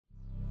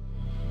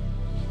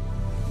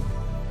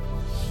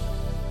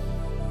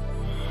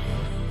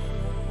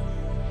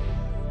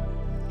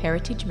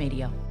Heritage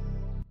Media.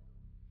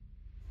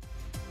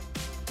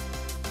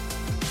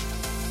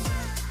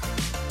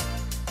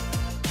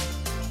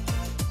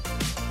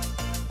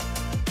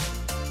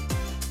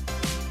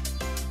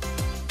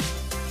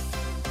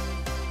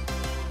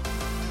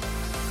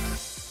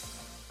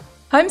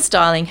 Home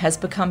styling has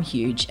become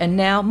huge, and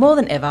now, more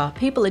than ever,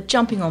 people are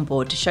jumping on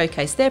board to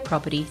showcase their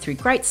property through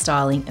great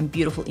styling and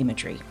beautiful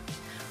imagery.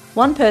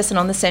 One person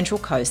on the Central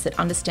Coast that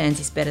understands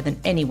this better than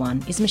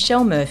anyone is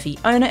Michelle Murphy,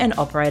 owner and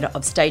operator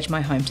of Stage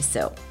My Home to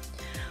Sell.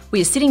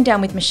 We are sitting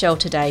down with Michelle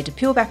today to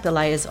peel back the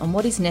layers on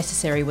what is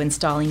necessary when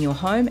styling your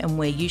home and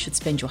where you should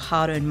spend your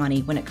hard-earned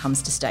money when it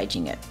comes to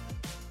staging it.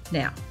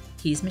 Now,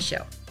 here's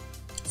Michelle.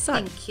 So,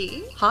 thank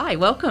you. Hi,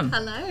 welcome.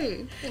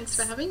 Hello. Thanks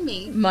for having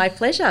me. My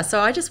pleasure. So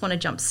I just want to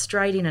jump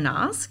straight in and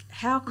ask,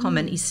 how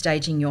common is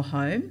staging your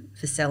home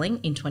for selling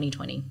in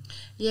 2020?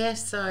 Yeah,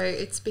 so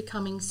it's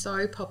becoming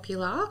so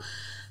popular.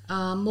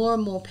 More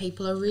and more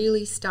people are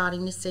really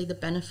starting to see the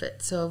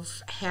benefits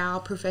of how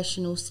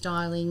professional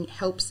styling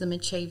helps them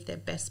achieve their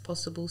best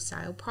possible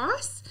sale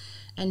price,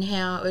 and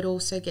how it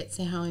also gets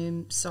their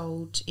home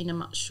sold in a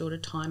much shorter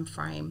time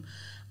frame,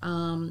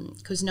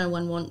 because no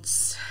one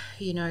wants,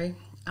 no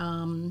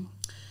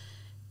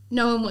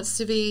one wants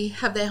to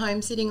have their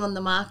home sitting on the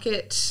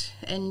market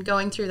and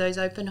going through those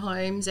open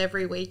homes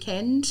every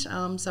weekend.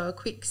 So a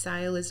quick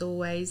sale is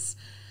always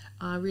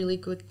a really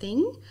good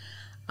thing.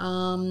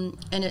 And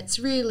it's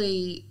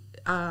really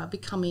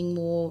becoming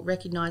more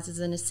recognised as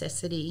a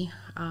necessity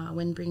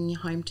when bringing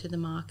your home to the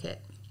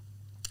market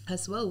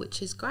as well,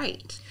 which is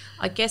great.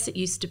 I guess it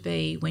used to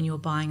be when you were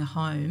buying a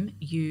home,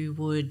 you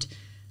would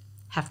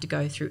have to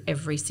go through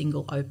every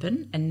single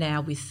open, and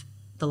now with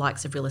the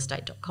likes of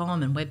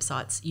realestate.com and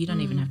websites, you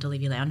don't even have to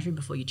leave your lounge room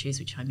before you choose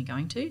which home you're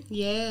going to.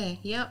 Yeah,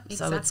 yep, exactly.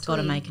 So it's got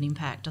to make an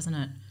impact, doesn't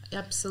it?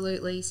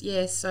 Absolutely,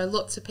 yes. So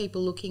lots of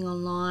people looking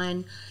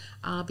online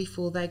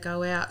before they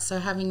go out. So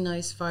having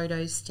those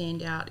photos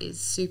stand out is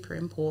super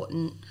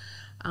important.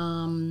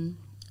 And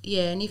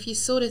if you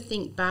sort of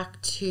think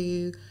back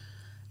to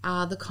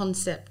the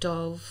concept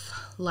of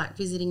like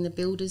visiting the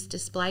builders'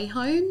 display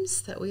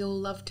homes that we all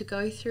love to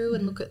go through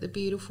and look at the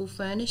beautiful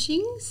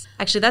furnishings.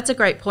 Actually, that's a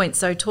great point.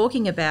 So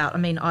talking about,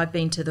 I've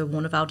been to the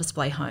Warnervale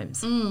display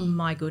homes.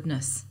 My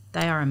goodness,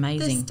 they are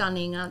amazing. They're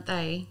stunning, aren't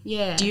they?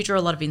 Yeah. Do you draw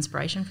a lot of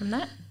inspiration from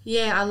that?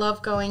 Yeah, I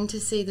love going to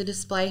see the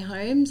display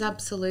homes,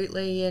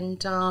 absolutely.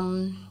 And,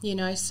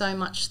 so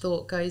much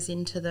thought goes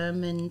into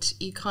them, and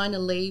you kind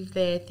of leave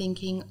there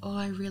thinking, oh,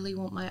 I really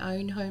want my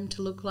own home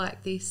to look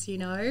like this,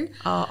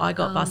 Oh, I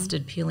got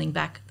busted peeling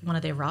back one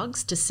of their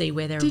rugs to see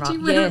where their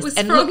rug it was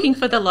and from? looking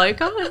for the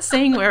logo and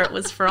seeing where it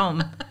was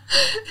from.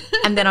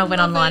 And then I went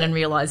online and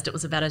realised it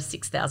was about a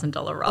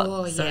 $6,000 rug.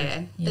 Oh,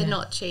 yeah. They're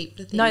not cheap,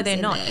 the things No, they're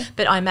not. there.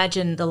 But I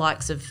imagine the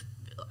likes of,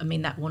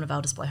 that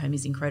Warnervale display home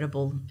is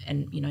incredible,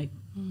 and,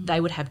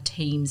 they would have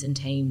teams and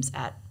teams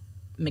at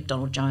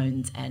McDonald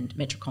Jones and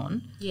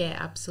Metricon. Yeah,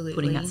 absolutely.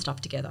 Putting that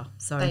stuff together.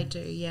 So they do,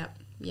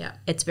 yeah.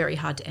 It's very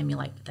hard to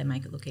emulate, but they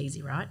make it look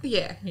easy, right?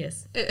 Yeah.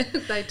 Yes.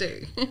 They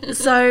do.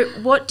 So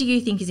what do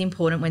you think is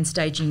important when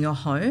staging your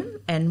home,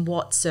 and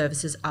what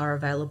services are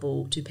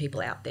available to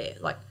people out there?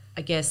 Like,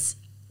 I guess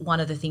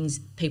one of the things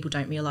people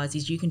don't realise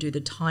is you can do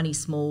the tiny,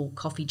 small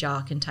coffee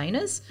jar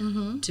containers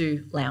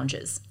to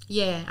lounges.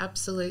 Yeah,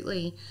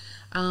 absolutely.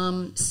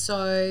 And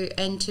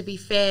to be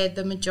fair,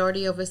 the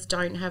majority of us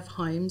don't have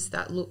homes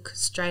that look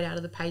straight out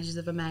of the pages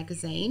of a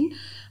magazine.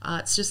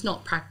 It's just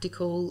not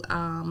practical.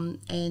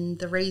 And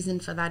the reason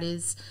for that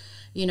is,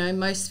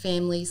 most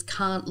families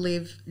can't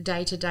live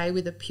day to day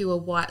with a pure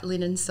white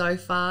linen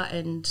sofa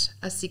and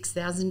a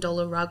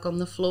 $6,000 rug on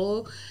the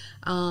floor,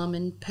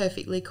 and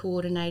perfectly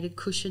coordinated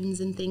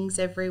cushions and things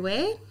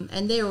everywhere.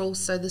 And they're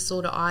also the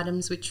sort of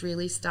items which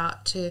really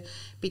start to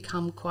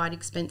become quite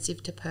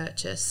expensive to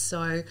purchase.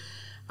 So,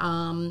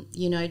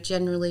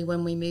 generally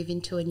when we move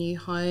into a new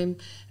home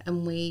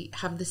and we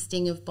have the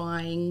sting of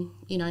buying,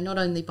 not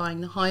only buying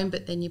the home,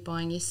 but then you're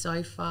buying your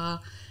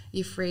sofa,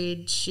 your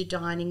fridge, your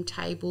dining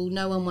table.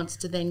 No one wants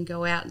to then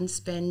go out and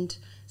spend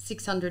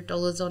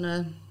 $600 on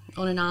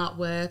an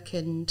artwork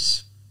and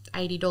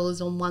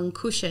 $80 on one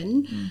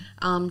cushion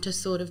to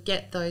sort of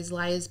get those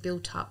layers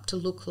built up to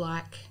look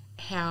like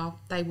how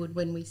they would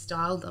when we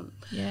style them.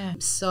 Yeah.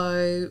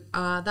 So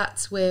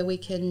that's where we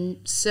can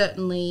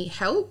certainly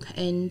help,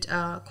 and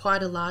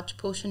quite a large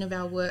portion of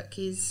our work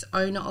is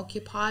owner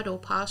occupied or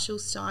partial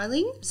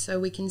styling. So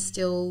we can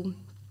still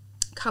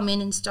come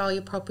in and style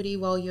your property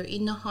while you're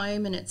in the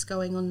home and it's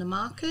going on the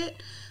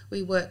market.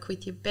 We work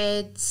with your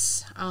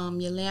beds,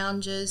 your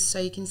lounges, so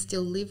you can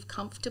still live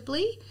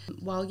comfortably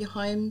while your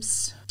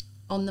home's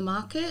on the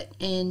market,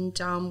 and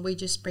we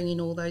just bring in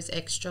all those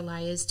extra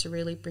layers to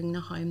really bring the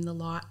home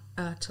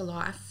to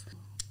life.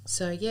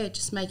 So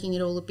just making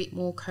it all a bit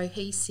more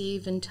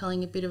cohesive and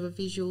telling a bit of a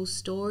visual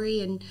story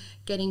and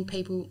getting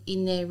people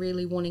in there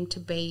really wanting to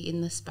be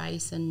in the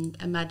space and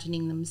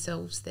imagining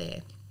themselves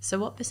there. So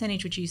what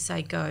percentage would you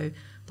say go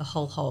the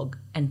whole hog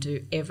and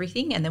do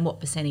everything, and then what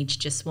percentage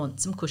just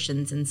want some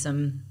cushions and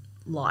some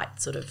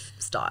light sort of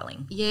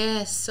styling?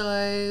 Yeah,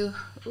 so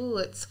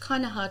it's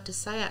kind of hard to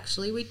say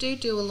actually. We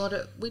do a lot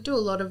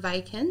of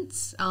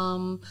vacants,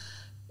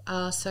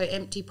 so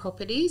empty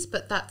properties,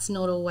 but that's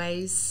not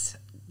always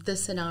the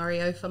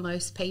scenario for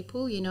most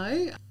people, you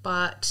know.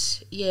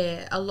 But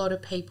yeah, a lot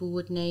of people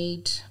would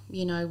need,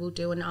 you know, we'll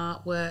do an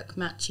artwork,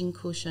 matching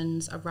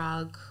cushions, a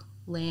rug,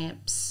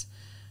 lamps,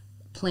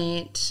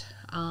 plant.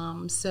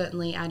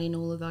 Certainly add in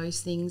all of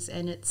those things,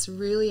 and it's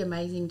really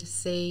amazing to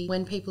see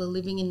when people are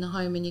living in the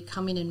home and you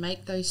come in and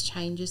make those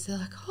changes. They're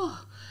like,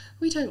 oh,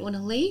 we don't want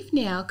to leave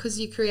now, because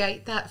you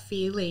create that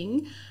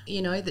feeling,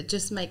 you know, that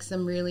just makes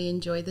them really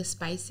enjoy the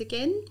space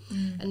again.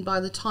 And by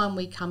the time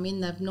we come in,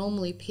 they've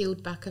normally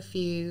peeled back a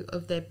few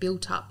of their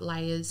built up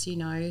layers, you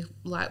know,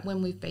 like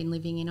when we've been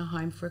living in a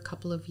home for a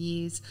couple of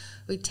years,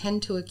 we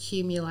tend to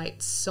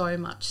accumulate so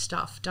much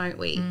stuff, don't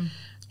we?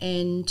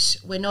 And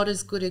we're not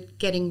as good at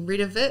getting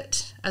rid of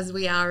it as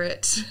we are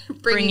at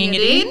bringing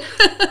it in.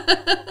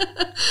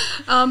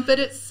 But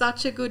it's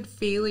such a good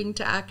feeling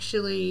to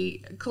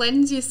actually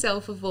cleanse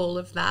yourself of all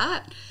of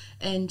that,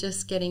 and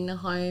just getting the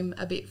home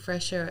a bit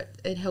fresher.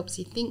 It helps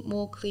you think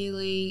more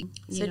clearly.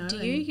 Do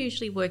you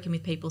usually working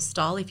with people's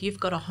style? If you've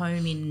got a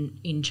home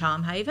in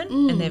Charm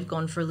Haven and they've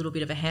gone for a little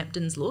bit of a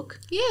Hamptons look,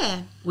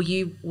 will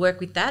you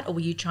work with that, or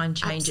will you try and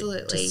change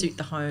it to suit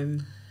the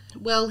home?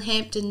 Well,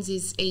 Hamptons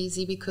is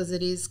easy because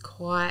it is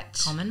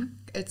quite common.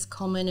 It's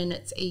common and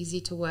it's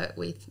easy to work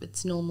with.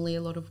 It's normally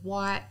a lot of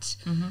white.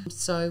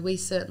 So we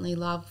certainly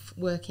love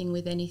working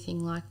with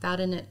anything like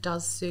that, and it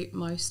does suit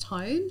most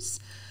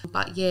homes.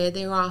 But yeah,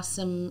 there are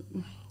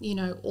some, you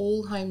know,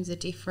 all homes are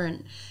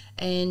different,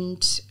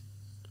 and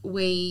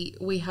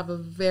we have a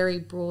very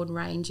broad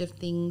range of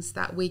things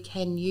that we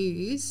can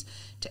use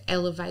to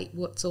elevate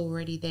what's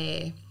already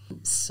there.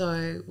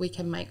 So we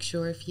can make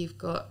sure if you've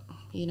got,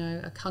 you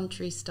know, a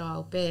country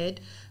style bed,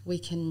 we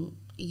can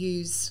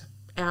use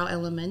our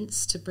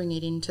elements to bring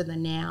it into the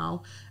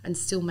now and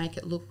still make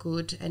it look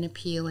good and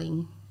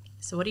appealing.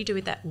 So what do you do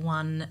with that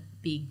one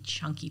big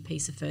chunky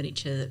piece of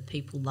furniture that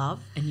people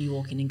love, and you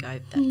walk in and go,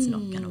 that's not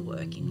going to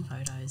work in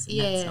photos, and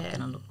that's not going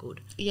to look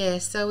good? Yeah,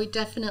 so we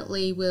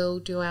definitely will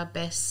do our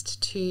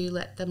best to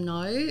let them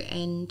know,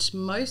 and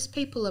most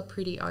people are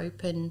pretty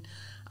open.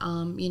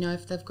 You know,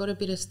 if they've got a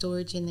bit of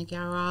storage in the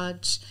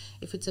garage,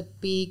 if it's a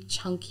big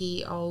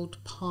chunky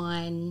old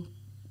pine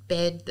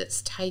bed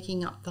that's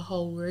taking up the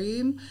whole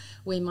room,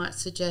 we might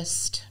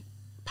suggest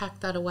pack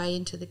that away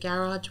into the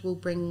garage. We'll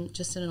bring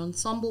just an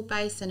ensemble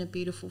base and a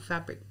beautiful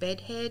fabric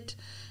bed head,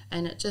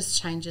 and it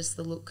just changes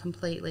the look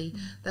completely.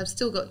 They've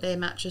still got their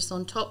mattress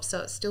on top, so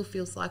it still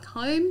feels like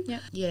home.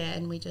 Yeah,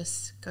 and we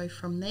just go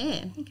from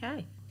there.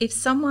 Okay. If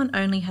someone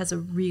only has a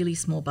really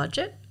small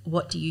budget,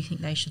 what do you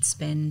think they should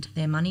spend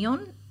their money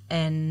on?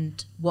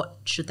 And what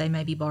should they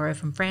maybe borrow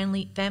from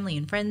family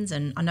and friends?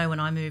 And I know when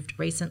I moved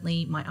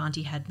recently, my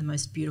auntie had the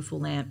most beautiful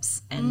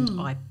lamps,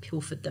 and I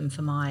pilfered them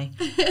for my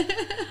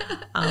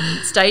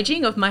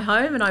staging of my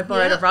home, and I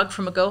borrowed a rug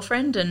from a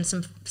girlfriend and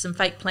some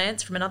fake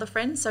plants from another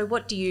friend. So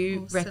what do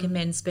you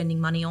recommend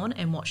spending money on,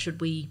 and what should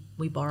we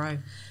borrow?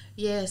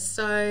 Yeah,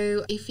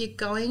 so if you're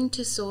going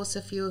to source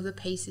a few of the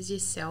pieces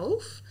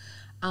yourself,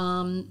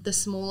 the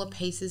smaller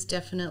pieces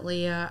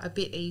definitely are a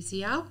bit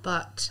easier,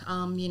 but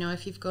you know,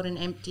 if you've got an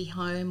empty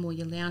home or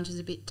your lounge is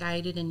a bit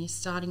dated and you're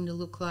starting to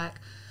look like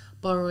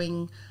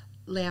borrowing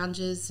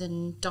lounges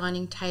and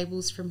dining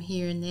tables from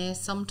here and there,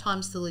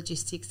 sometimes the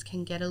logistics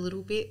can get a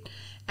little bit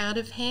out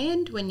of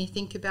hand when you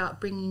think about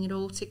bringing it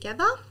all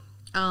together.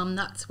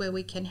 That's where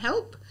we can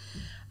help.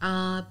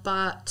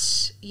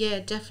 But yeah,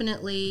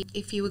 definitely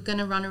if you were going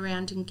to run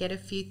around and get a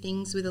few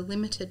things with a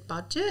limited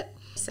budget,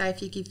 say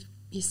if you give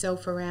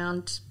yourself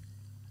around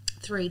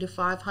 $300 to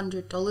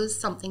 $500,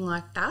 something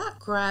like that,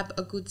 grab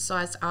a good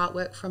sized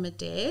artwork from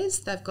Adairs.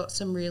 They've got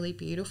some really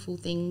beautiful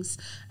things,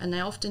 and they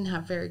often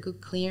have very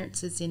good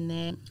clearances in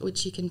there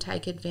which you can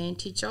take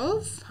advantage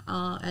of,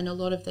 and a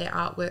lot of their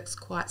artwork's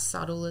quite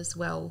subtle as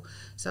well,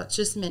 so it's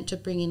just meant to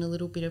bring in a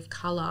little bit of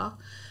colour.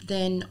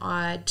 Then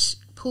I'd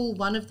pull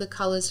one of the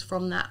colours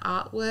from that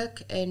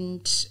artwork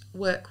and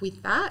work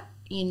with that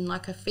in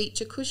like a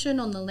feature cushion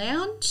on the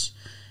lounge,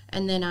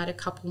 and then add a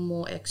couple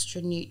more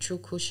extra neutral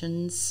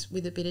cushions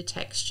with a bit of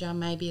texture,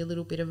 maybe a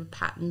little bit of a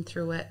pattern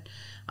through it.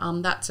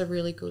 That's a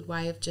really good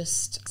way of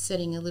just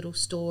setting a little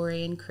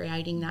story and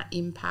creating that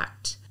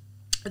impact.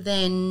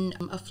 Then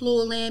a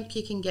floor lamp,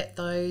 you can get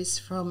those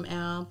from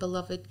our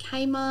beloved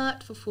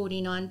Kmart for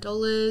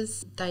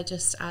 $49. They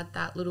just add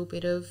that little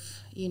bit of,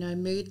 you know,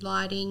 mood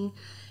lighting.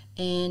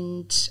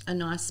 And a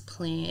nice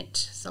plant,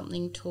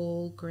 something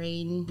tall,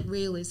 green.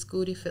 Real is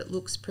good if it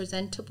looks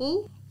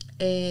presentable.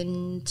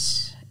 And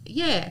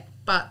yeah,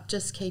 but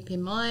just keep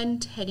in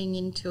mind, heading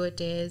into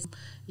Adairs,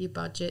 your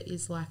budget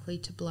is likely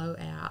to blow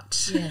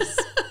out. Yes,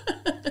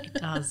 it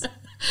does.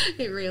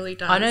 It really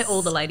does. I know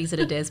all the ladies at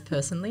Adairs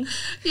personally.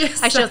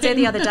 Yes, Actually, I was there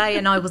the other day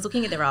and I was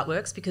looking at their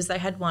artworks because they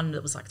had one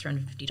that was like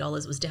 $350.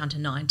 It was down to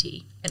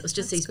 $90. And it was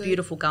just these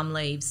beautiful gum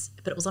leaves,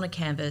 but it was on a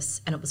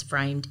canvas and it was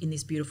framed in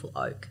this beautiful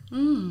oak.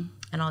 And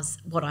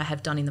what I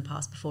have done in the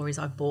past before is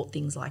I've bought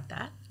things like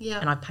that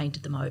and I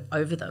painted them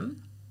over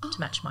them to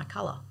match my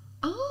colour.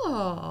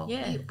 Oh,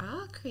 yeah. You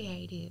are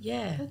creative.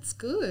 Yeah. That's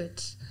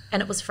good.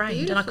 And it was framed.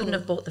 Beautiful. And I couldn't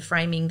have bought the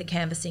framing, the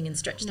canvassing and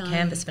stretched the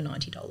canvas for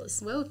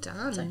 $90. Well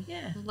done. So,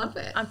 yeah. Love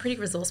it. I'm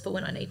pretty resourceful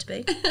when I need to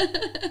be.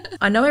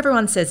 I know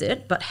everyone says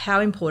it, but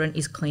how important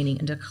is cleaning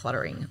and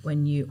decluttering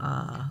when you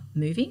are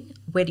moving?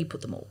 Where do you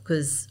put them all?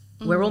 Because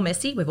we're all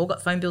messy. We've all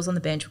got phone bills on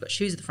the bench. We've got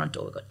shoes at the front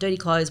door. We've got dirty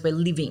clothes. We're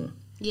living.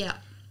 Yeah.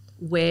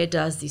 Where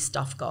does this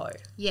stuff go?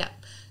 Yeah.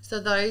 So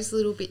those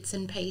little bits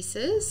and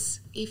pieces,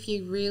 if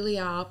you really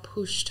are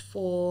pushed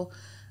for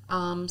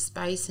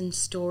space and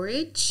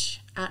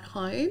storage at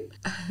home,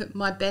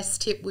 my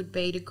best tip would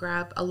be to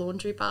grab a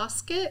laundry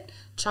basket,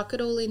 chuck it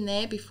all in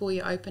there before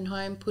you open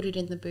home, put it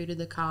in the boot of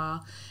the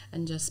car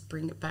and just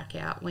bring it back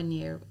out when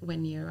your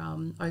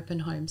open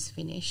home's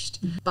finished.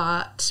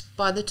 But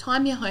by the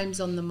time your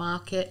home's on the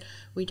market,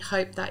 we'd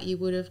hope that you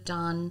would have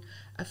done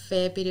a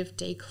fair bit of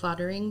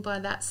decluttering by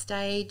that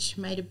stage,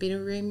 made a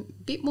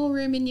bit more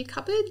room in your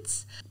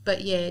cupboards.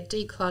 But yeah,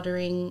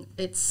 decluttering,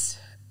 it's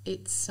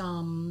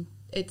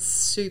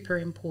super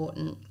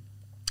important.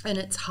 And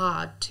it's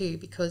hard too,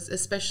 because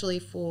especially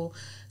for,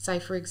 say,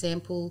 for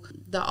example,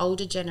 the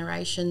older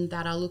generation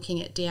that are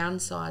looking at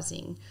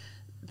downsizing,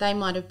 they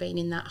might have been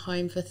in that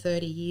home for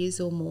 30 years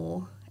or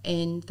more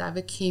and they've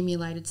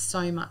accumulated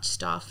so much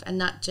stuff, and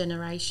that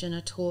generation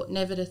are taught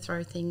never to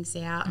throw things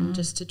out and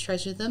just to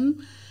treasure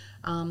them.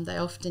 They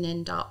often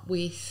end up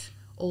with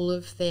all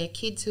of their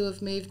kids who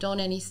have moved on,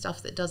 any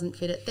stuff that doesn't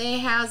fit at their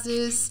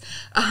houses.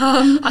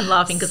 I'm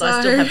laughing because I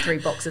still have 3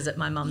 boxes at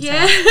my mum's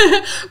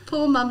house.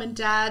 Poor mum and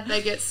dad,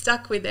 they get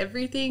stuck with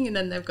everything, and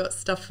then they've got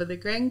stuff for the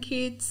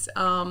grandkids.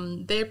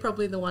 They're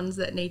probably the ones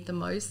that need the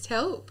most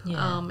help.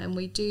 And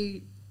we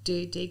do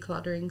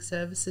decluttering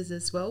services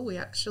as well. We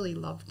actually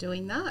love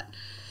doing that.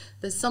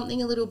 There's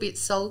something a little bit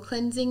soul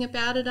cleansing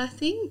about it, I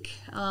think.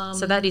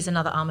 So that is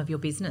another arm of your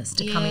business,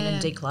 to come in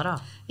and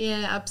declutter.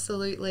 Yeah,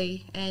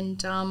 absolutely.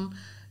 And,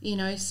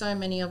 so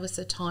many of us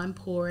are time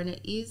poor, and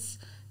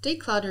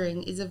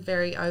decluttering is a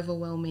very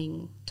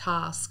overwhelming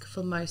task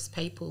for most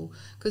people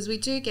because we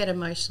do get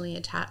emotionally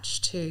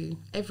attached to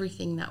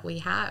everything that we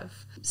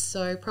have.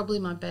 So probably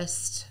my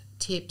best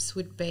tips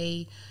would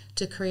be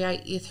to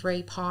create your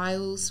 3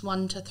 piles,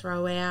 1 to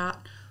throw out,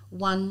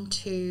 1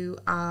 to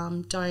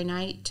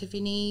donate to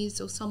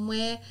Vinnie's or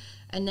somewhere,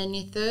 and then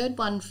your 3rd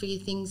one for your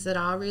things that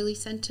are really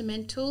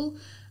sentimental.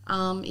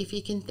 If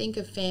you can think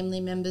of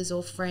family members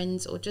or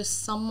friends or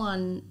just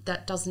someone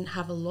that doesn't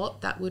have a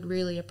lot that would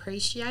really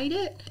appreciate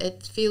it,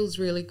 it feels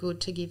really good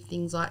to give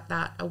things like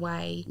that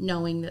away,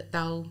 knowing that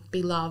they'll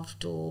be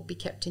loved or be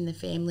kept in the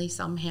family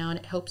somehow, and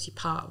it helps you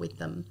part with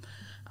them.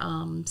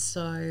 And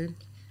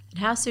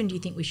how soon do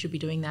you think we should be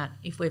doing that?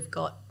 If we've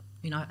got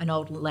an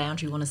old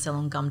lounge we want to sell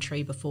on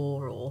Gumtree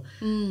before, or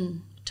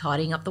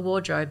tidying up the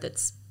wardrobe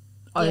that's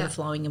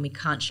overflowing and we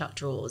can't shut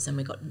drawers, and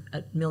we've got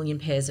a million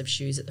pairs of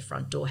shoes at the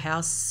front door.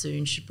 How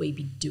soon should we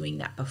be doing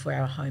that before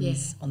our home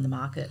is on the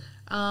market?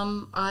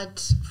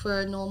 For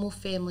a normal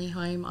family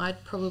home,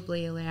 I'd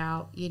probably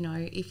allow,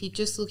 if you're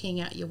just looking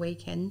at your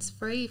weekends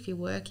free, if you're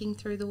working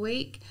through the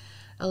week,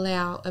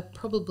 allow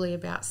probably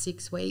about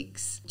 6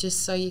 weeks,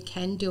 just so you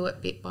can do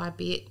it bit by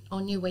bit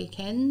on your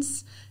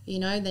weekends.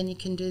 Then you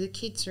can do the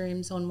kids'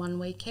 rooms on one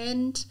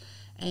weekend,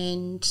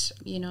 and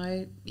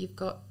you've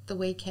got the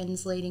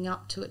weekends leading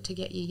up to it to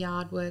get your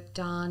yard work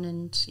done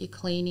and your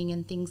cleaning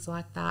and things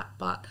like that.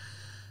 But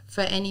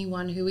for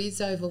anyone who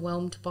is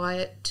overwhelmed by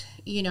it,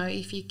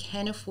 if you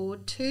can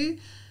afford to,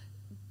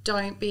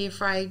 don't be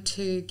afraid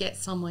to get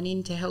someone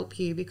in to help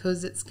you,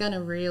 because it's going to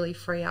really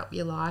free up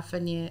your life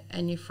and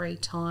your free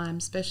time,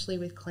 especially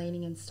with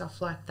cleaning and stuff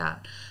like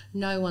that.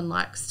 No one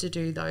likes to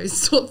do those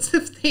sorts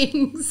of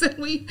things.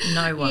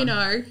 No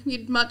one.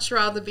 You'd much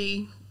rather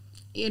be,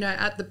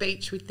 at the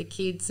beach with the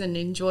kids and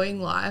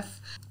enjoying life.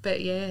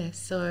 But yeah,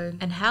 so.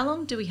 And how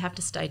long do we have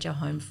to stage our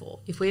home for?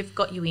 If we've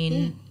got you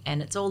in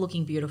and it's all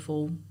looking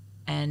beautiful,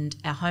 and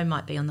our home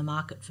might be on the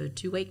market for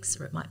 2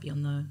 weeks, or it might be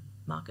on the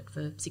market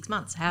for 6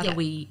 months.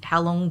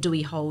 How long do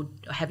we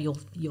have your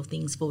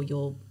things for?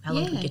 How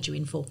long do we get you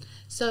in for?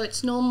 So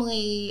it's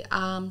normally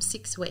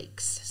 6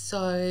 weeks.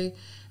 So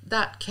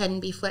that can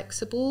be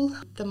flexible.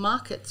 The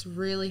market's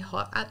really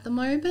hot at the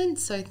moment,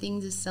 so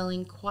things are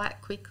selling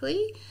quite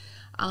quickly.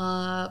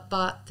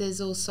 But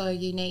there's also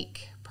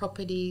unique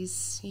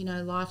properties,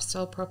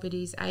 lifestyle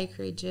properties,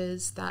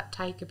 acreages that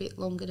take a bit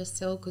longer to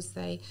sell because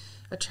they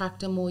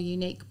attract a more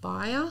unique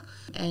buyer,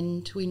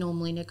 and we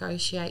normally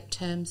negotiate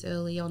terms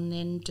early on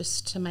then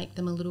just to make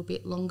them a little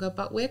bit longer.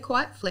 But we're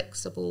quite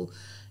flexible.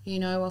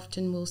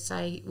 Often we'll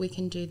say we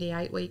can do the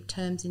 8-week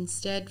terms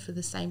instead for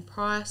the same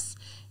price.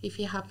 If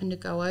you happen to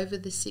go over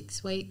the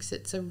 6 weeks,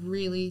 it's a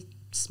really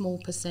small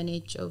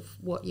percentage of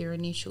what your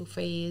initial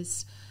fee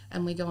is,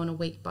 and we go on a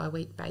week by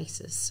week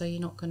basis, so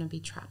you're not going to be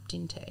trapped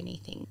into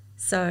anything.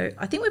 So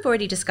I think we've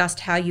already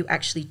discussed how you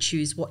actually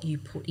choose what you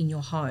put in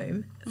your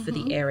home for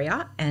the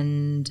area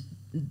and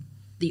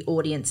the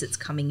audience that's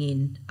coming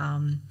in.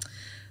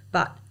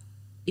 But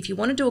if you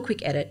want to do a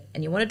quick edit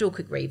and you want to do a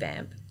quick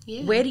revamp,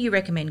 where do you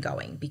recommend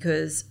going?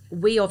 Because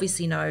we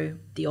obviously know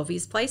the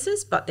obvious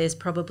places, but there's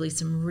probably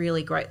some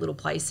really great little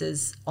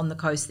places on the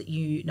coast that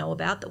you know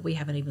about that we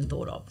haven't even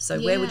thought of.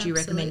 So where would you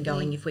recommend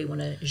going if we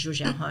want to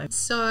zhuzh our home?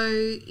 So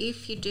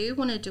if you do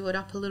want to do it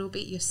up a little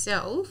bit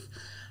yourself,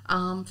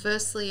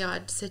 firstly,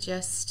 I'd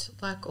suggest,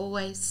 like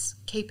always,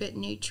 keep it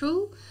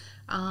neutral.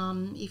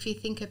 If you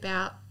think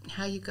about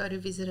how you go to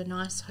visit a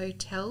nice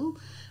hotel,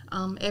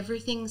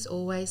 everything's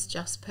always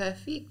just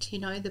perfect. You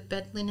know, the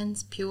bed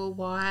linen's pure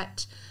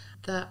white,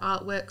 the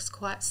artwork's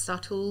quite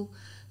subtle.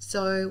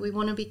 So we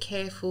want to be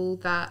careful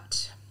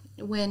that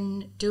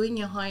when doing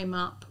your home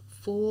up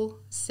for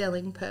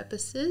selling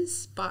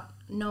purposes, but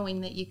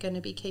knowing that you're going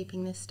to be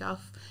keeping this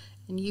stuff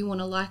and you want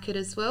to like it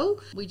as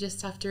well, we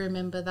just have to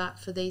remember that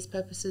for these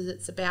purposes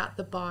it's about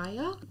the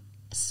buyer.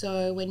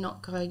 So we're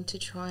not going to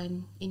try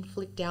and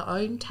inflict our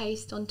own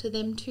taste onto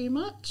them too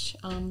much.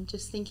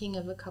 Just thinking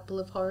of a couple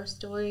of horror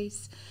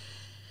stories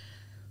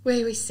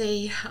where we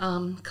see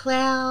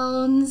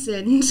clowns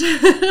and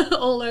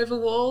all over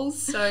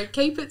walls. So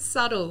keep it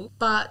subtle.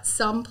 But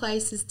some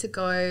places to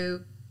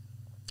go,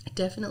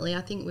 definitely,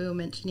 I think we were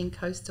mentioning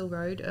Coastal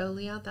Road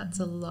earlier. That's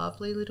a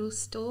lovely little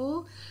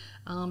store.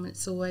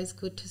 It's always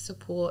good to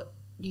support,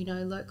 you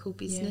know, local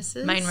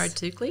businesses. Main Road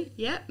Toukley?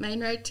 Yeah,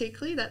 Main Road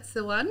Toukley, that's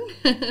the one.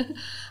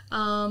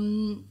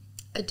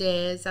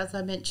 Adairs, as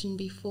I mentioned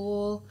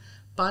before.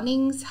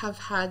 Bunnings have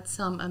had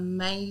some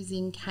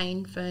amazing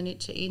cane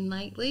furniture in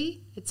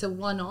lately. It's a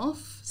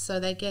one-off,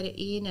 so they get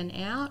it in and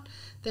out.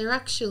 They're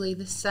actually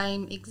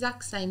the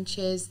exact same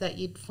chairs that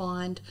you'd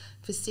find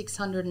for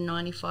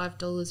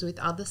 $695 with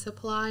other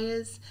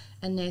suppliers,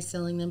 and they're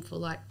selling them for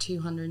like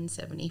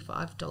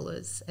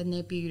 $275, and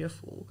they're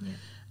beautiful. Yeah.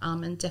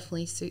 And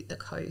definitely suit the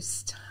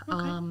coast.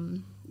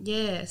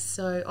 Okay.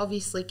 So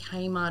obviously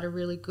Kmart are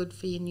really good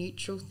for your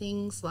neutral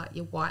things like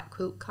your white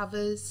quilt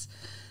covers,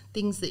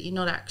 things that you're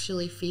not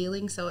actually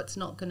feeling, so it's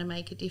not going to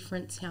make a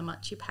difference how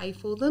much you pay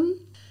for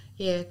them.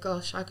 Yeah,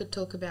 gosh, I could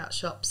talk about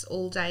shops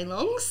all day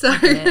long. So,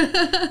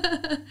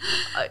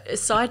 A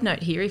side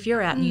note here, if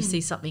you're out and you see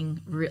something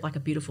like a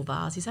beautiful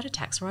vase, is that a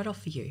tax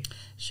write-off for you?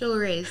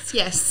 Sure is,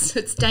 yes.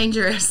 It's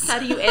dangerous. How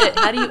do you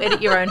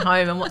edit your own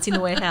home and what's in the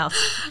warehouse?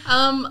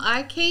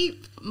 I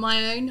keep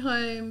my own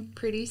home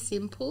pretty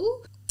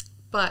simple,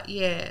 but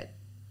yeah,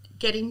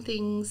 getting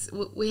things,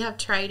 we have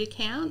trade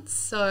accounts,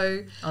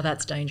 so... Oh,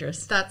 that's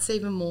dangerous. That's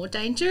even more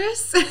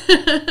dangerous.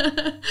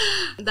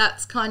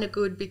 That's kind of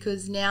good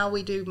because now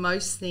we do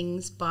most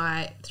things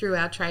through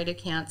our trade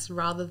accounts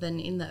rather than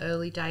in the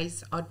early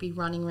days I'd be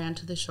running around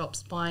to the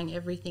shops buying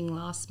everything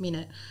last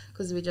minute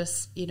because we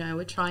just, you know,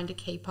 we're trying to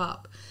keep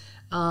up.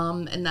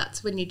 And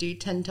that's when you do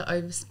tend to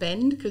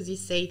overspend because you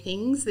see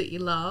things that you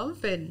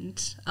love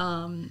and,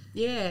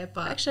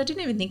 but... Actually, I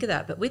didn't even think of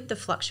that, but with the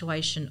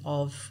fluctuation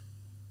of...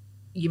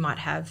 You might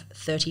have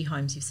 30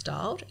 homes you've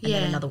styled and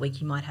then another week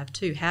you might have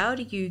 2. How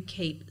do you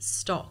keep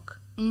stock?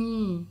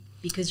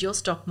 Because your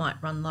stock might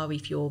run low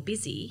if you're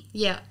busy.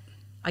 Yeah.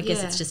 I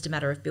guess it's just a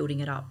matter of building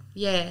it up.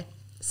 Yeah.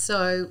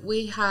 So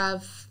we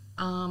have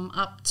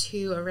up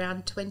to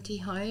around 20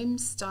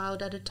 homes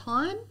styled at a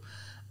time.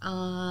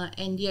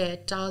 And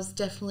it does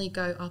definitely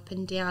go up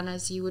and down,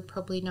 as you would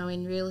probably know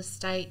in real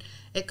estate.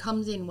 It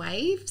comes in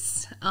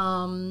waves.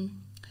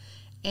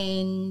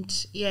 And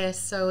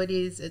so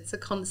it's a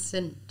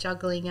constant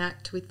juggling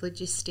act with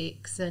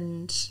logistics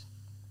and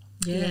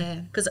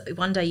because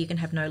one day you can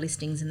have no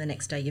listings and the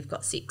next day you've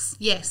got 6.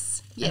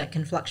 Yes. And it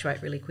can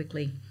fluctuate really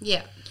quickly.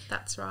 Yeah,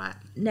 that's right.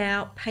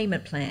 Now,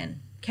 payment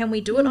plan. Can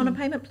we do it on a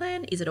payment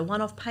plan? Is it a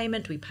one-off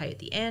payment? Do we pay at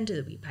the end?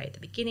 Do we pay at the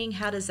beginning?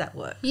 How does that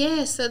work?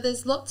 Yeah, so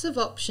there's lots of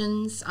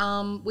options.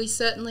 We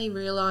certainly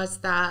realise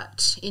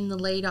that in the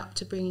lead up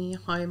to bringing a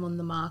home on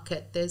the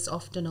market, there's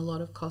often a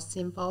lot of costs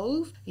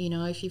involved. You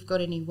know, if you've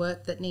got any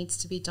work that needs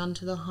to be done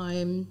to the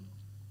home.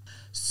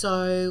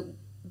 So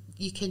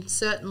you can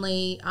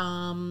certainly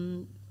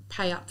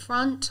pay up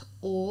front,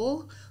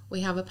 or we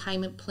have a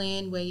payment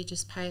plan where you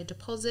just pay a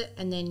deposit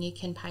and then you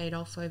can pay it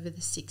off over the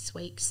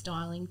 6-week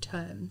styling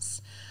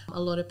terms. A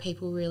lot of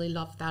people really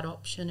love that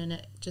option and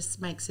it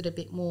just makes it a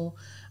bit more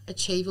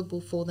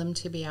achievable for them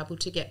to be able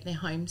to get their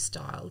home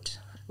styled,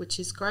 which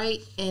is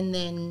great. And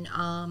then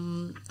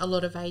a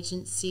lot of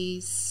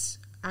agencies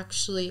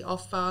actually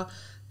offer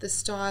the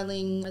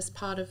styling as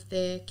part of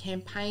their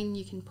campaign.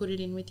 You can put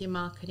it in with your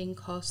marketing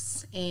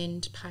costs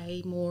and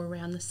pay more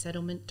around the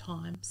settlement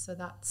time. So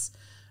that's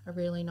a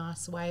really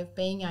nice way of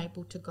being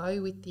able to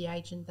go with the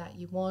agent that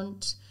you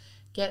want,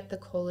 get the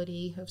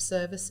quality of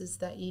services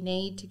that you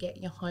need to get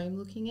your home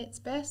looking its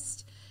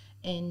best,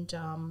 and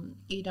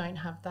you don't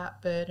have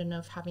that burden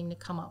of having to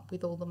come up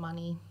with all the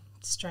money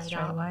straight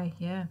away.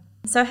 Yeah.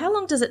 So how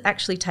long does it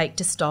actually take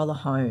to style a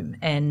home?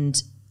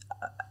 And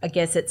I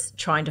guess it's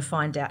trying to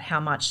find out how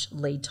much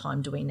lead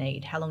time do we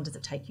need? How long does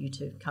it take you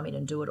to come in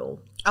and do it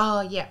all?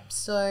 Oh, yeah.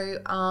 So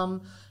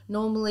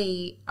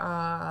normally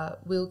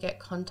we'll get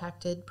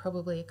contacted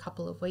probably a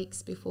couple of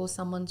weeks before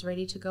someone's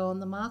ready to go on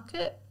the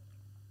market.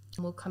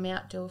 We'll come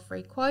out, do a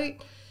free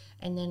quote,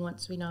 and then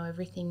once we know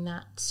everything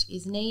that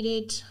is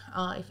needed,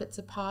 if it's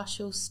a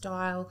partial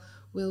style,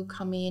 we'll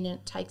come in and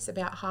it takes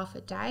about half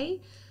a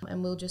day,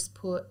 and we'll just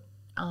put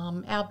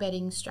our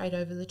bedding straight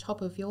over the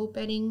top of your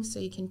bedding so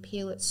you can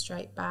peel it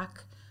straight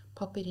back,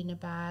 pop it in a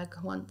bag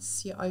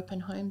once your open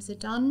homes are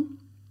done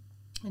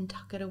and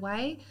tuck it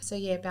away. So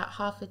yeah, about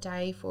half a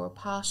day for a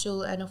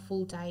partial and a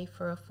full day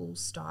for a full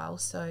style.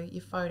 So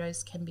your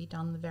photos can be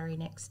done the very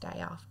next day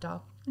after.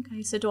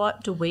 Okay, so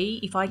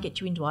if I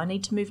get you in, do I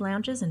need to move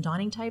lounges and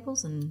dining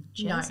tables and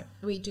chairs? No,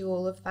 we do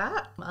all of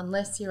that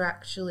unless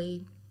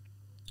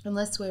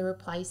we're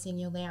replacing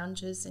your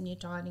lounges and your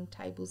dining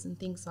tables and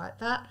things like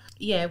that.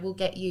 Yeah, we'll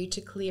get you to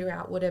clear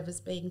out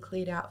whatever's being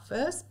cleared out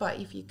first, but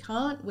if you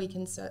can't, we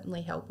can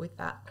certainly help with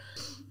that.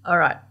 All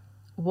right.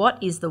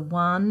 What is the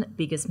one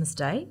biggest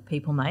mistake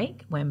people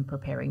make when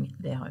preparing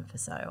their home for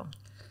sale?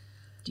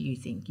 Do you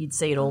think? You'd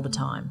see it all the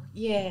time.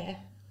 Yeah.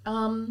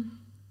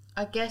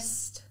 I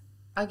guess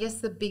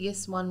the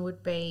biggest one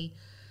would be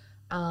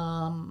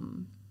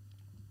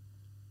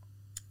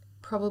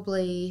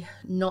probably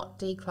not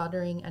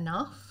decluttering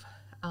enough.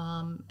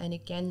 And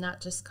again,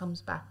 that just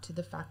comes back to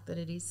the fact that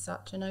it is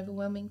such an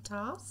overwhelming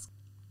task.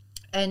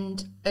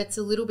 And it's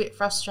a little bit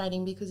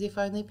frustrating because if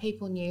only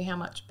people knew how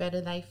much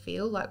better they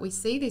feel. Like, we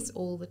see this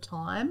all the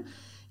time.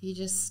 You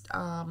just,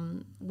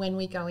 when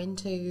we go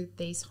into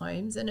these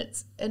homes,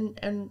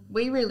 and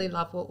we really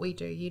love what we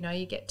do. You know,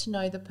 you get to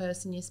know the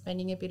person, you're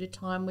spending a bit of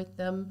time with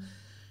them,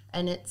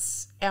 and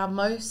it's our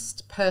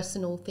most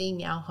personal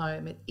thing, our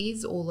home. It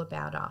is all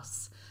about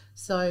us.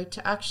 So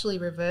to actually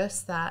reverse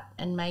that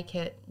and make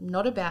it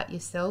not about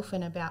yourself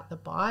and about the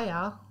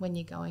buyer when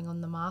you're going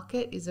on the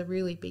market is a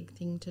really big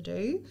thing to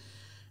do.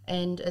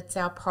 And it's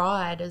our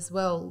pride as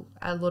well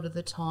a lot of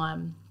the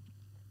time.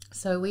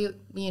 So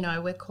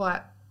we're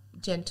quite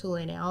gentle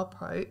in our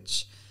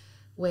approach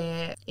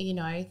where,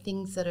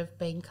 things that have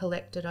been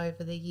collected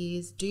over the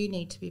years do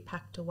need to be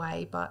packed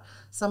away. But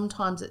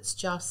sometimes it's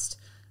just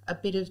a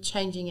bit of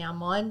changing our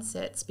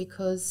mindsets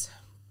because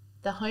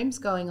the home's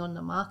going on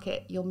the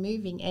market, you're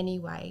moving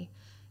anyway.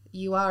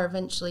 You are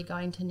eventually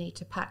going to need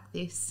to pack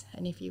this.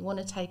 And if you want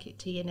to take it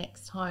to your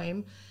next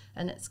home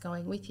and it's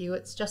going with you,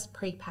 it's just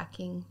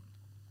pre-packing.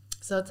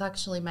 So it's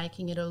actually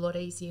making it a lot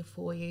easier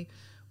for you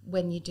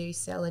when you do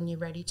sell and you're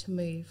ready to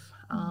move.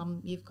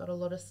 You've got a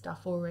lot of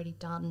stuff already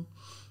done.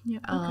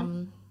 Yep,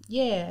 okay.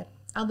 Yeah,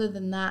 other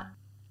than that,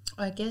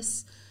 I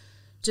guess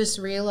just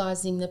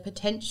realising the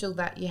potential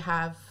that you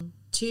have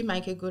to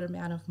make a good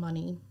amount of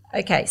money.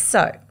 Okay,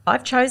 so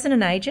I've chosen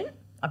an agent,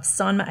 I've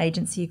signed my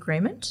agency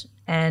agreement,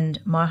 and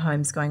my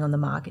home's going on the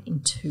market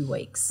in 2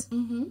 weeks.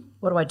 Mm-hmm.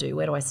 What do I do?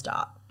 Where do I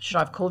start? Should I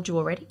have called you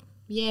already?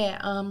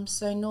 Yeah,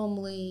 so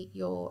normally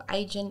your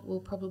agent will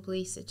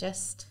probably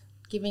suggest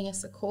giving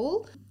us a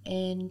call,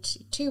 and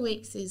 2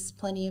 weeks is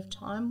plenty of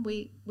time.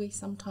 We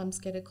sometimes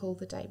get a call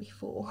the day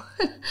before,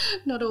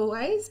 not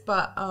always,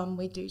 but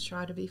we do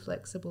try to be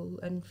flexible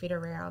and fit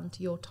around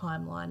your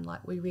timeline.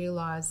 Like, we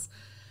realise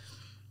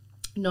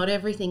not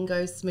everything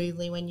goes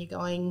smoothly when you're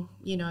going,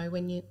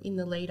 when you're in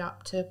the lead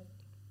up to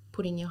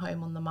putting your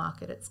home on the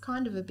market. It's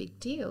kind of a big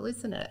deal,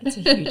 isn't it? It's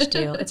a huge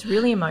deal. It's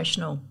really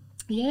emotional.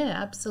 Yeah,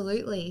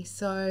 absolutely.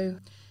 So,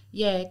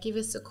 yeah, give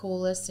us a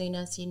call as soon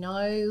as you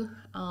know,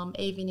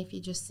 even if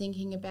you're just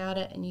thinking about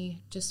it and you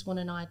just want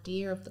an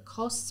idea of the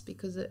costs,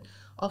 because it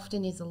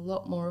often is a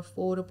lot more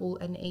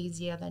affordable and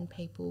easier than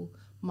people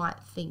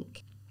might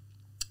think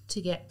to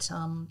get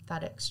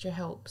that extra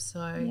help.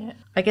 So yeah.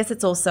 I guess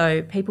it's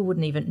also, people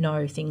wouldn't even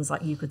know things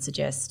like you could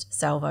suggest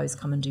salvos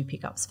come and do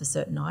pickups for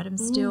certain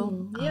items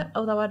still. Yeah.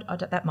 Although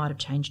that might have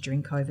changed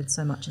during COVID,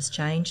 so much has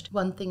changed.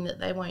 One thing that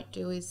they won't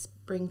do is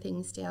bring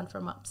things down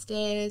from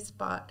upstairs,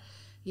 but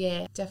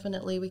yeah,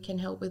 definitely we can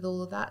help with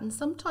all of that. And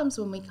sometimes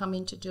when we come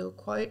in to do a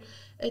quote,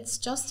 it's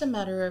just a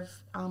matter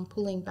of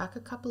pulling back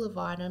a couple of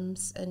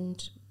items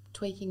and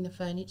tweaking the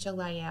furniture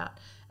layout.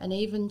 And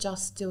even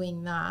just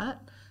doing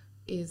that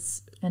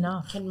is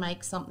enough, can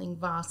make something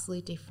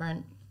vastly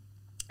different.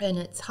 And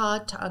it's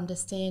hard to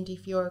understand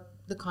if you're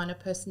the kind of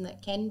person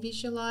that can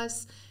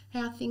visualize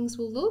how things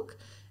will look.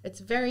 It's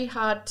very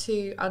hard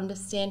to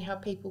understand how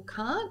people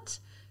can't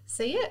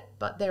see it,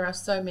 but there are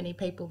so many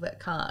people that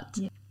can't.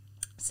 Yeah.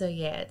 So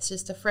yeah, it's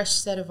just a fresh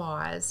set of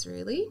eyes,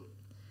 really.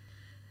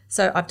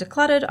 So I've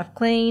decluttered, I've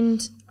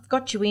cleaned, I've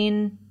got you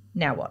in.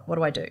 Now what? What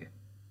do I do?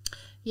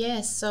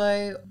 Yeah,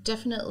 so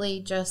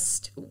definitely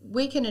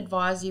we can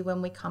advise you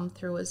when we come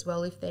through as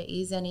well if there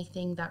is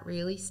anything that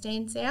really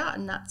stands out,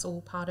 and that's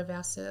all part of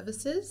our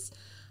services.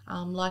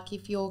 Like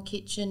if your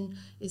kitchen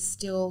is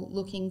still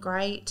looking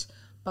great,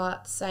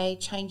 but say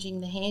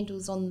changing the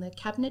handles on the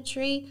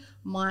cabinetry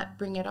might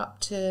bring it up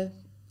to,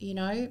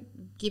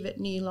 give it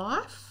new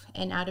life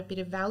and add a bit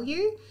of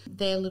value.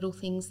 They're little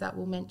things that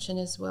we'll mention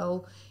as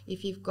well.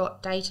 If you've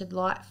got dated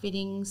light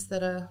fittings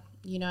that are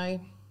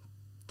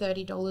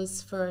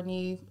 $30 for a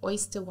new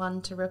oyster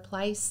one to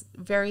replace.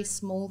 Very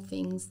small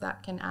things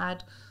that can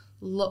add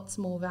lots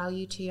more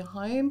value to your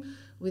home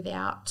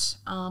without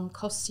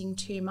costing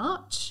too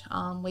much.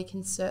 We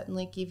can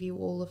certainly give you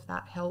all of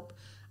that help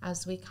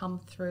as we come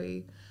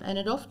through. And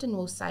it often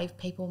will save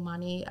people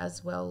money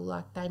as well.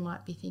 Like they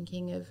might be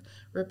thinking of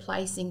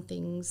replacing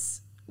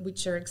things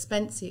which are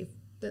expensive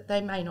that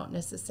they may not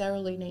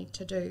necessarily need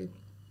to do.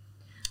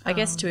 I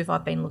guess too, if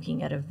I've been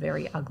looking at a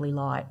very ugly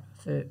light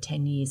for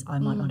 10 years, I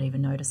might not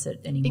even notice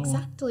it anymore.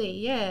 Exactly,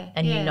 yeah.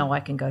 And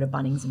I can go to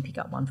Bunnings and pick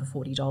up one for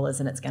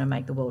 $40 and it's going to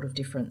make the world of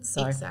difference.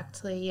 So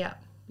exactly,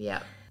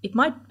 yeah. If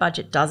my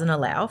budget doesn't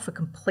allow for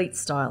complete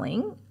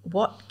styling,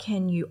 what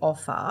can you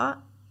offer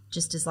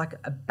just as like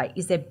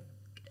is there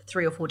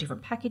 3 or 4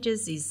 different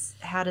packages?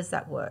 How does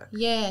that work?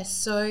 Yeah,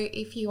 so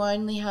if you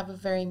only have a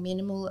very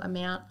minimal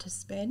amount to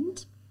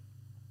spend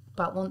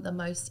but want the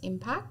most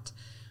impact,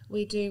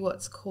 we do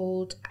what's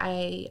called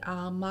a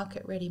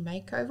market-ready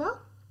makeover.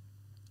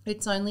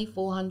 It's only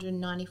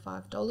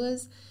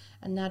 $495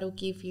 and that'll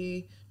give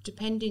you,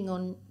 depending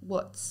on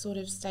what sort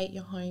of state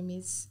your home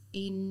is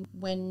in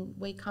when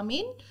we come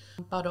in,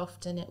 but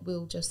often it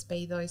will just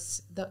be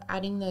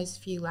adding those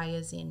few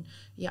layers in,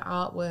 your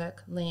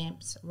artwork,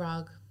 lamps,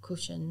 rug,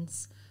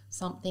 cushions,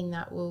 something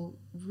that will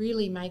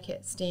really make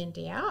it stand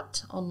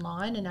out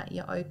online and at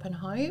your open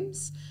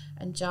homes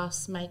and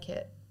just make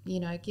it,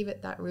 give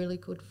it that really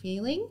good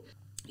feeling.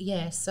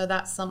 Yeah, so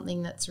that's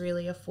something that's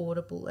really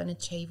affordable and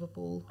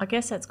achievable. I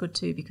guess that's good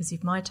too, because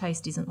if my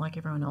taste isn't like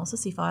everyone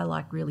else's, if I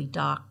like really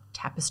dark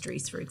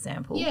tapestries, for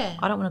example,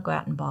 I don't want to go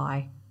out and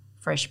buy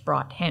fresh,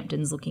 bright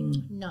Hamptons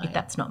looking, if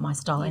that's not my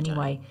style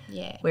anyway.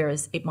 Yeah.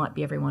 Whereas it might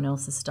be everyone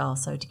else's style,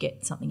 so to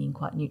get something in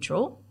quite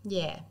neutral.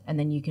 Yeah. And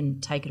then you can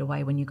take it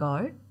away when you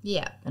go.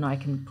 Yeah. And I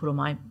can put all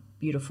my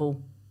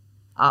beautiful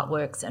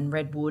artworks and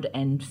redwood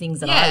and things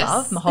that I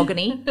love,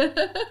 mahogany.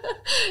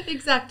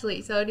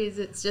 Exactly. So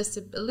it's just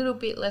a little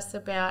bit less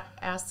about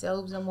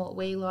ourselves and what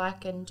we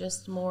like and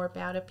just more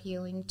about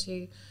appealing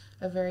to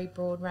a very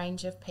broad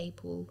range of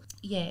people.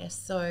 Yeah,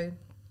 so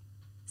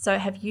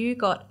have you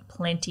got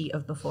plenty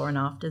of before and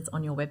afters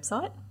on your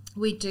website?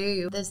 We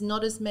do. There's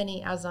not as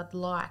many as I'd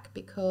like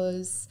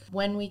because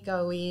when we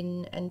go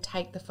in and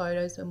take the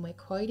photos when we're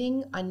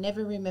quoting, I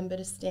never remember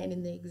to stand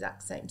in the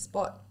exact same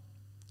spot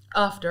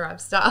after I've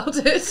styled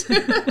it.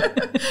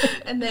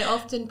 And they're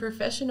often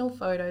professional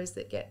photos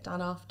that get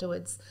done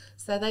afterwards.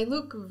 So they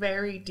look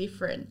very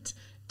different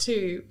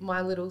to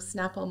my little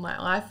snap on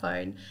my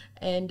iPhone,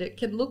 and it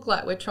can look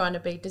like we're trying to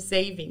be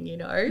deceiving,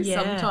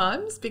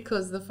 sometimes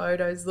because the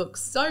photos look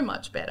so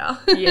much better.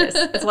 Yes,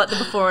 it's like the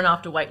before and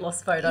after weight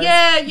loss photos.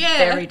 Yeah.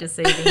 Very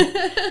deceiving.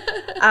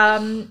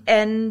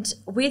 And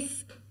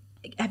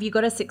have you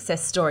got a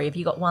success story? Have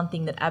you got one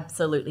thing that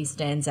absolutely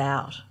stands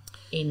out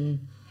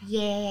in?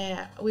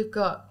 Yeah, we've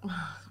got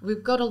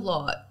a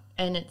lot,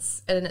 and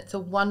it's a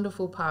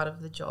wonderful part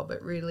of the job.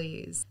 It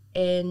really is.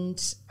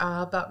 And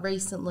but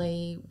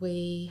recently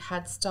we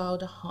had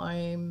styled a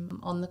home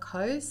on the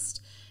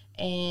coast,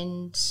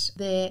 and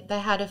they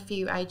had a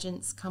few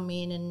agents come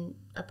in and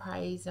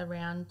appraise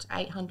around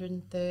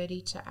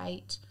 $830 to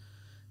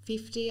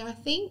 $850, I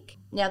think.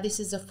 Now this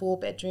is a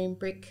 4-bedroom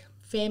brick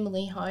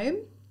family home.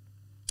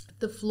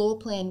 The floor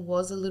plan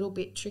was a little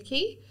bit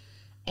tricky.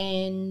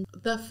 And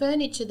the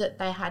furniture that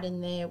they had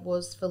in there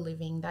was for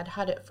living. They'd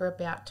had it for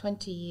about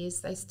 20 years.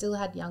 They still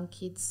had young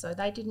kids, so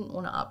they didn't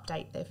want to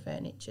update their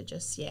furniture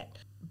just yet.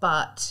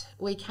 But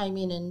we came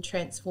in and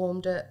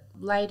transformed it,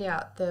 laid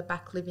out the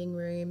back living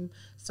room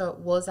so it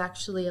was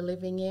actually a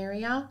living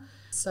area,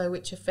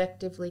 which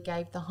effectively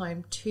gave the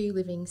home 2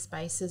 living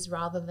spaces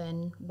rather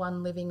than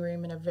 1 living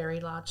room and a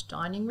very large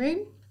dining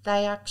room.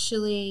 They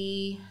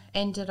actually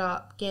ended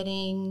up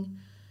getting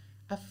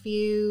a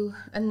few,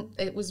 and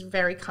it was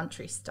very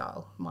country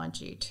style, mind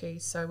you, too.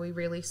 So we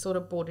really sort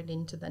of brought it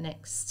into the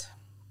next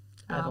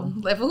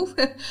level.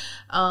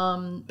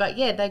 But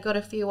yeah, they got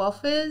a few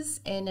offers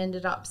and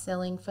ended up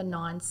selling for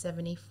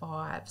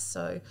 $975.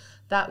 So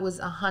that was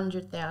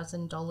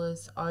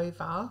 $100,000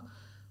 over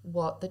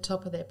what the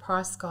top of their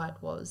price guide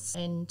was.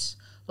 And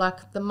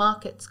like the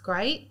market's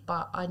great,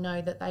 but I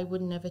know that they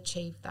wouldn't have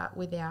achieved that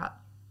without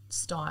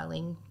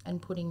styling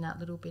and putting that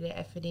little bit of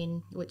effort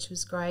in, which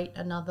was great.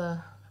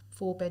 Another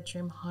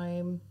 4-bedroom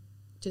home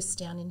just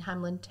down in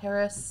Hamlin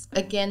Terrace.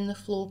 Again, the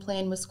floor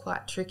plan was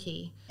quite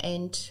tricky,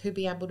 and to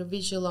be able to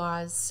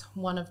visualise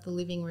one of the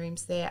living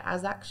rooms there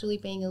as actually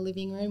being a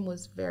living room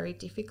was very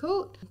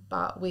difficult,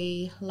 but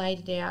we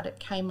laid it out. It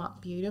came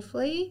up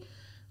beautifully.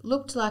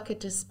 Looked like a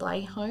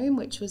display home,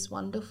 which was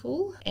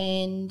wonderful,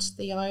 and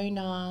the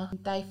owner,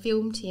 they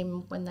filmed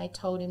him when they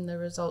told him the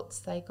results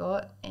they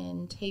got,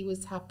 and he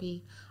was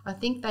happy. I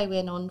think they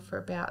went on for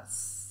about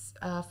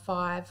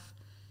 $580.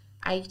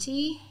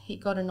 He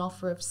got an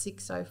offer of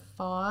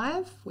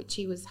 $605, which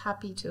he was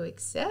happy to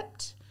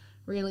accept,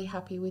 really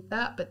happy with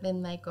that. But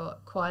then they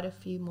got quite a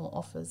few more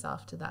offers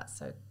after that,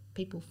 so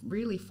people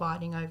really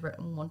fighting over it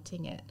and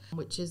wanting it,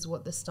 which is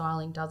what the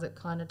styling does. It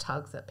kind of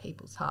tugs at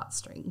people's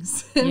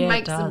heartstrings and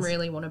makes them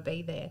really want to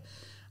be there.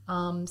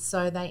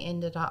 So they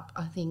ended up,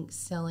 I think,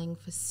 selling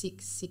for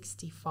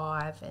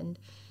 $665, and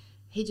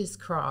he just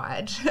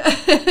cried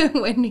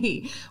when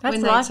they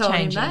told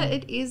him that.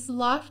 It is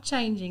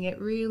life-changing. It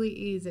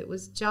really is. It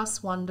was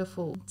just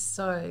wonderful.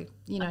 So,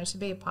 to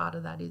be a part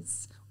of that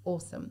is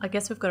awesome. I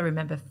guess we've got to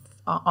remember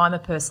I'm a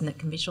person that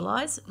can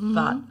visualise,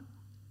 but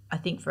I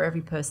think for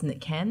every person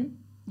that can,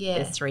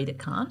 there's 3 that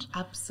can't.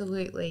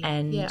 Absolutely.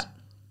 And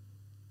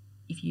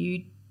if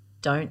you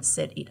don't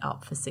set it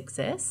up for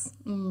success,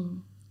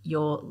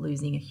 you're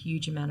losing a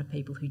huge amount of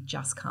people who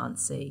just can't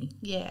see.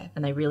 Yeah.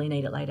 And they really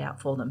need it laid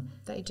out for them.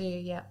 They do,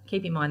 yeah.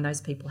 Keep in mind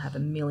those people have a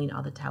million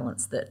other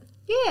talents that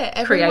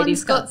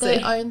everyone's got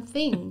their own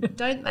thing,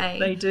 don't they?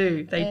 They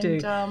do.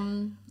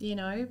 And,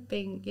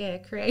 being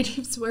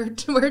creatives,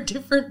 we're a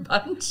different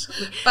bunch.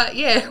 But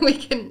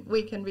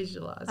we can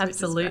visualise.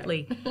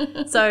 Absolutely.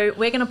 So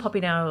we're going to pop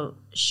in our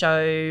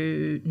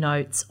show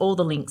notes all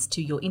the links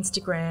to your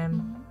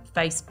Instagram,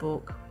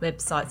 Facebook,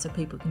 website, so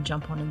people can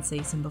jump on and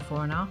see some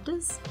before and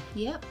afters.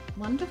 Yep,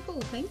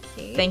 wonderful. Thank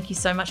you. Thank you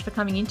so much for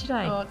coming in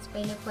today. Oh, it's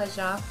been a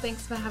pleasure.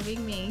 Thanks for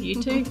having me.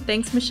 You too.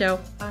 Thanks, Michelle.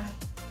 Bye.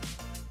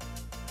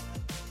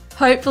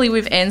 Hopefully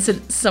we've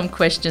answered some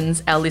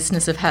questions our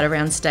listeners have had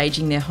around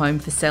staging their home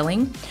for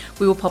selling.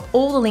 We will pop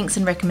all the links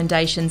and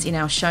recommendations in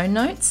our show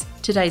notes.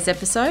 Today's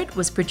episode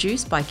was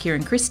produced by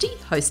Kieran Christie,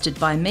 hosted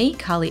by me,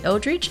 Carly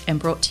Eldridge, and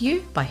brought to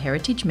you by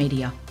Heritage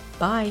Media.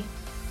 Bye.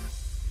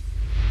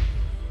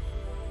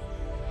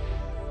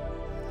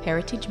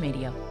 Heritage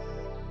Media.